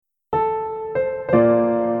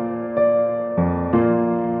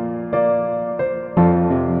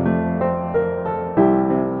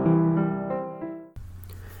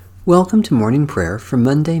Welcome to morning prayer for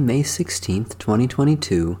Monday, May 16th,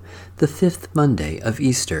 2022, the fifth Monday of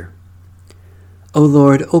Easter. O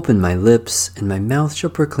Lord, open my lips, and my mouth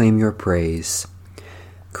shall proclaim your praise.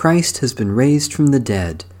 Christ has been raised from the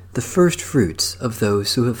dead, the first fruits of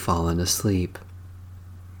those who have fallen asleep.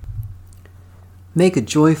 Make a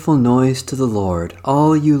joyful noise to the Lord,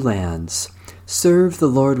 all you lands. Serve the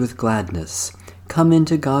Lord with gladness. Come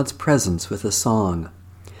into God's presence with a song.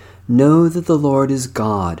 Know that the Lord is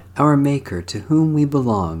God, our Maker, to whom we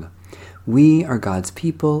belong. We are God's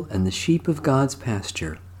people and the sheep of God's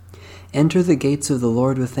pasture. Enter the gates of the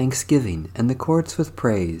Lord with thanksgiving and the courts with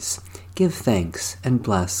praise. Give thanks and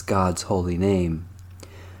bless God's holy name.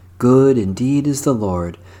 Good indeed is the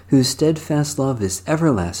Lord, whose steadfast love is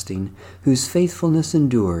everlasting, whose faithfulness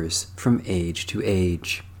endures from age to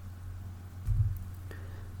age.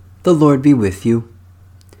 The Lord be with you.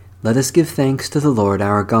 Let us give thanks to the Lord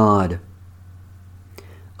our God.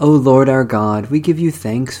 O Lord our God, we give you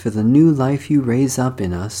thanks for the new life you raise up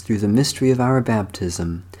in us through the mystery of our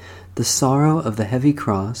baptism, the sorrow of the heavy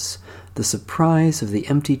cross, the surprise of the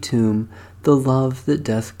empty tomb, the love that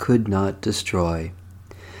death could not destroy.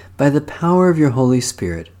 By the power of your Holy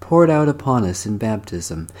Spirit, poured out upon us in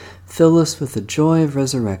baptism, fill us with the joy of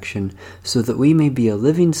resurrection, so that we may be a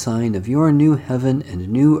living sign of your new heaven and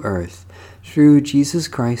new earth, through Jesus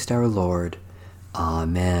Christ our Lord.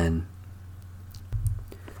 Amen.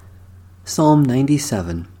 Psalm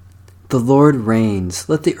 97. The Lord reigns.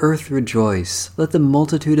 Let the earth rejoice. Let the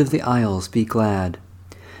multitude of the isles be glad.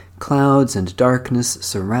 Clouds and darkness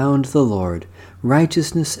surround the Lord.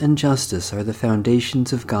 Righteousness and justice are the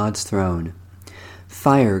foundations of God's throne.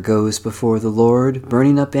 Fire goes before the Lord,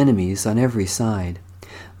 burning up enemies on every side.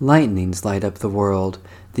 Lightnings light up the world.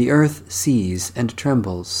 The earth sees and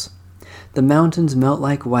trembles. The mountains melt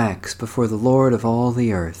like wax before the Lord of all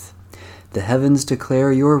the earth. The heavens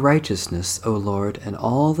declare your righteousness, O Lord, and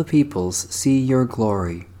all the peoples see your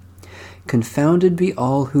glory. Confounded be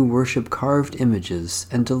all who worship carved images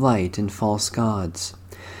and delight in false gods.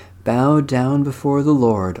 Bow down before the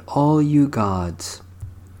Lord, all you gods.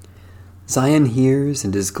 Zion hears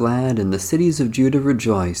and is glad, and the cities of Judah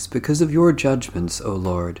rejoice because of your judgments, O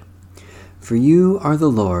Lord. For you are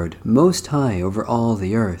the Lord, most high over all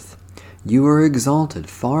the earth. You are exalted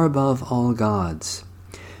far above all gods.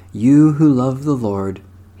 You who love the Lord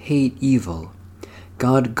hate evil.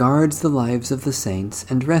 God guards the lives of the saints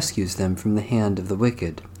and rescues them from the hand of the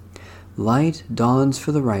wicked. Light dawns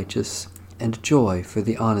for the righteous, and joy for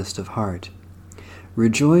the honest of heart.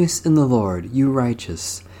 Rejoice in the Lord, you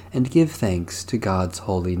righteous, and give thanks to God's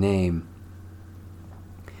holy name.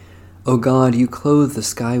 O God, you clothe the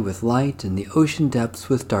sky with light and the ocean depths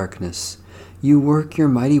with darkness. You work your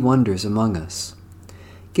mighty wonders among us.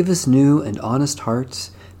 Give us new and honest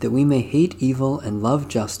hearts, that we may hate evil and love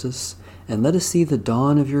justice, and let us see the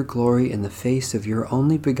dawn of your glory in the face of your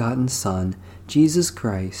only begotten Son, Jesus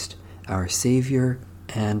Christ, our Savior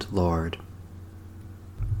and Lord.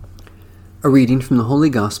 A reading from the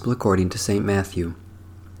Holy Gospel according to St. Matthew.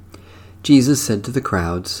 Jesus said to the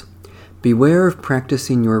crowds, "Beware of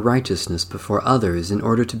practicing your righteousness before others in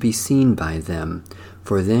order to be seen by them,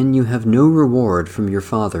 for then you have no reward from your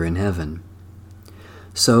Father in heaven.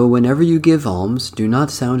 So whenever you give alms, do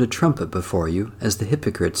not sound a trumpet before you, as the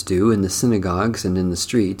hypocrites do in the synagogues and in the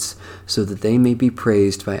streets, so that they may be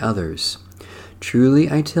praised by others.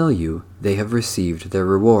 Truly I tell you, they have received their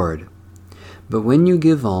reward. But when you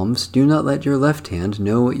give alms, do not let your left hand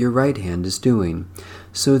know what your right hand is doing,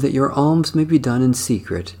 so that your alms may be done in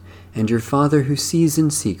secret, and your Father who sees in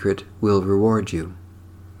secret will reward you.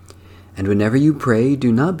 And whenever you pray,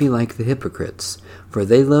 do not be like the hypocrites, for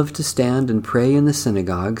they love to stand and pray in the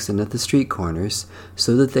synagogues and at the street corners,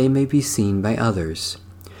 so that they may be seen by others.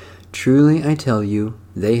 Truly I tell you,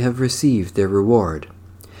 they have received their reward.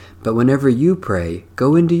 But whenever you pray,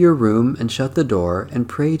 go into your room and shut the door, and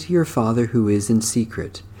pray to your Father who is in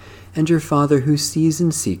secret, and your Father who sees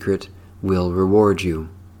in secret will reward you.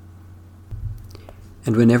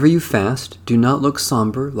 And whenever you fast, do not look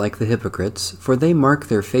somber like the hypocrites, for they mark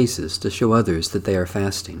their faces to show others that they are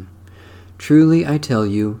fasting. Truly I tell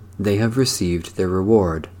you, they have received their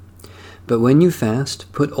reward. But when you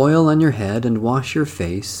fast, put oil on your head and wash your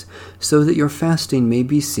face, so that your fasting may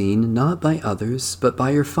be seen not by others, but by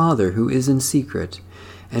your Father who is in secret,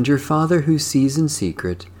 and your Father who sees in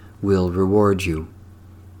secret will reward you."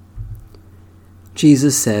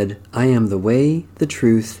 Jesus said, "I am the way, the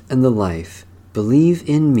truth, and the life. Believe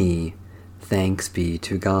in me. Thanks be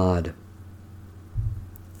to God."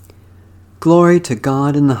 Glory to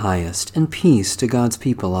God in the highest, and peace to God's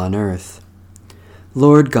people on earth.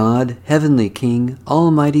 Lord God, heavenly King,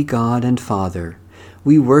 almighty God and Father,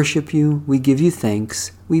 We worship you, we give you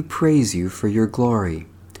thanks, we praise you for your glory.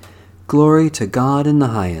 Glory to God in the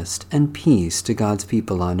highest, and peace to God's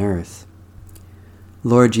people on earth.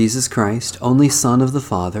 Lord Jesus Christ, only Son of the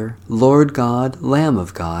Father, Lord God, Lamb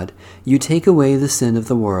of God, you take away the sin of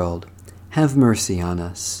the world. Have mercy on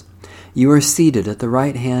us. You are seated at the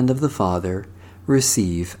right hand of the Father.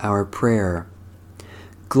 Receive our prayer.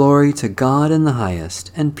 Glory to God in the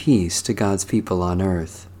highest, and peace to God's people on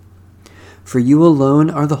earth. For you alone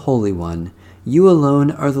are the Holy One, you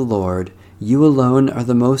alone are the Lord, you alone are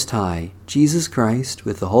the Most High, Jesus Christ,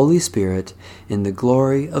 with the Holy Spirit, in the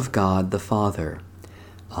glory of God the Father.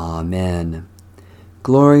 Amen.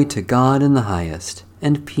 Glory to God in the highest,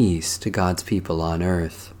 and peace to God's people on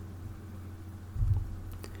earth.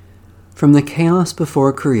 From the chaos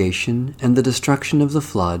before creation and the destruction of the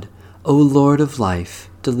flood, O Lord of life,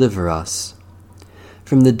 deliver us.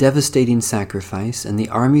 From the devastating sacrifice and the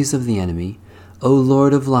armies of the enemy, O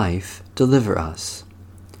Lord of life, deliver us.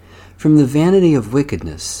 From the vanity of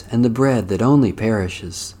wickedness and the bread that only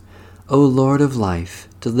perishes, O Lord of life,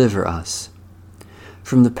 deliver us.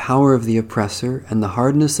 From the power of the oppressor and the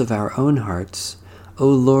hardness of our own hearts, O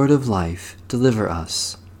Lord of life, deliver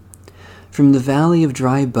us. From the valley of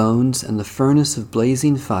dry bones and the furnace of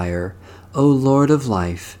blazing fire, O Lord of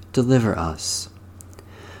life, deliver us.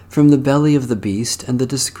 From the belly of the beast and the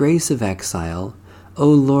disgrace of exile, O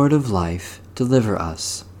Lord of life, deliver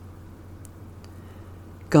us.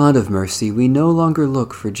 God of mercy, we no longer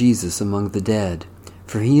look for Jesus among the dead,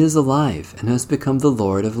 for he is alive and has become the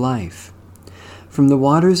Lord of life. From the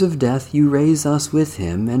waters of death you raise us with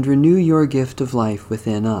him and renew your gift of life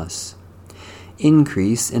within us.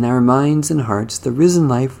 Increase in our minds and hearts the risen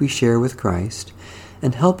life we share with Christ,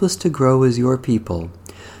 and help us to grow as your people,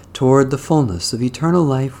 toward the fullness of eternal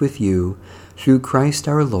life with you, through Christ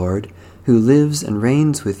our Lord, who lives and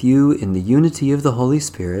reigns with you in the unity of the Holy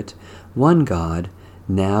Spirit, one God,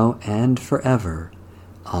 now and forever.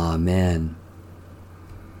 Amen.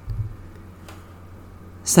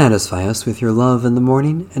 Satisfy us with your love in the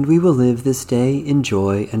morning, and we will live this day in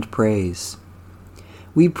joy and praise.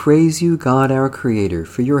 We praise you, God our Creator,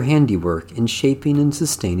 for your handiwork in shaping and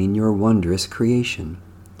sustaining your wondrous creation.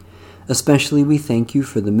 Especially we thank you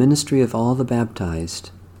for the ministry of all the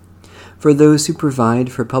baptized, for those who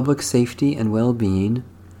provide for public safety and well-being,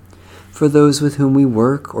 for those with whom we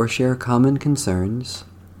work or share common concerns,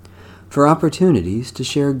 for opportunities to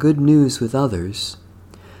share good news with others,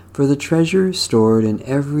 for the treasure stored in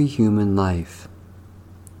every human life.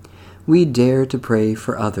 We dare to pray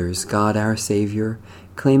for others, God our Savior,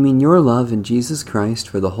 claiming your love in Jesus Christ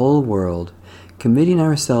for the whole world, committing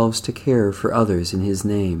ourselves to care for others in his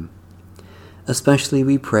name. Especially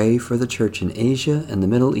we pray for the Church in Asia and the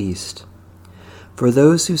Middle East, for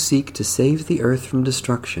those who seek to save the earth from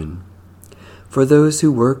destruction, for those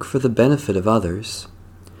who work for the benefit of others,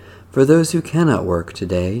 for those who cannot work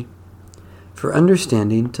today, for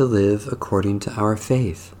understanding to live according to our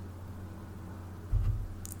faith.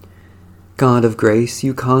 God of grace,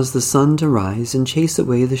 you cause the sun to rise and chase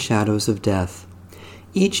away the shadows of death.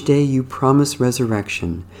 Each day you promise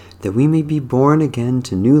resurrection, that we may be born again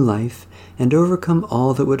to new life and overcome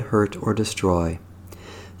all that would hurt or destroy.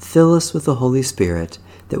 Fill us with the Holy Spirit,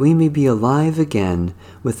 that we may be alive again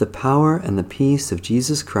with the power and the peace of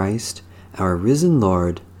Jesus Christ, our risen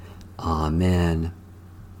Lord. Amen.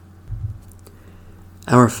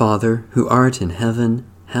 Our Father, who art in heaven,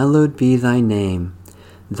 hallowed be thy name.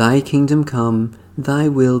 Thy kingdom come, thy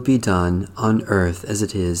will be done, on earth as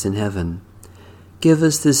it is in heaven. Give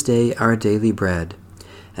us this day our daily bread,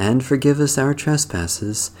 and forgive us our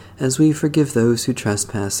trespasses, as we forgive those who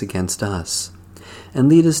trespass against us. And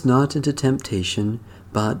lead us not into temptation,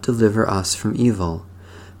 but deliver us from evil.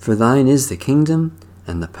 For thine is the kingdom,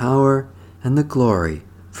 and the power, and the glory,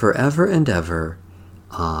 forever and ever.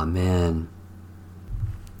 Amen.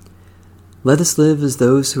 Let us live as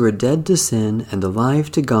those who are dead to sin and alive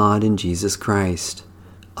to God in Jesus Christ.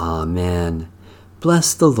 Amen.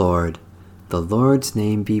 Bless the Lord. The Lord's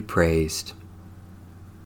name be praised.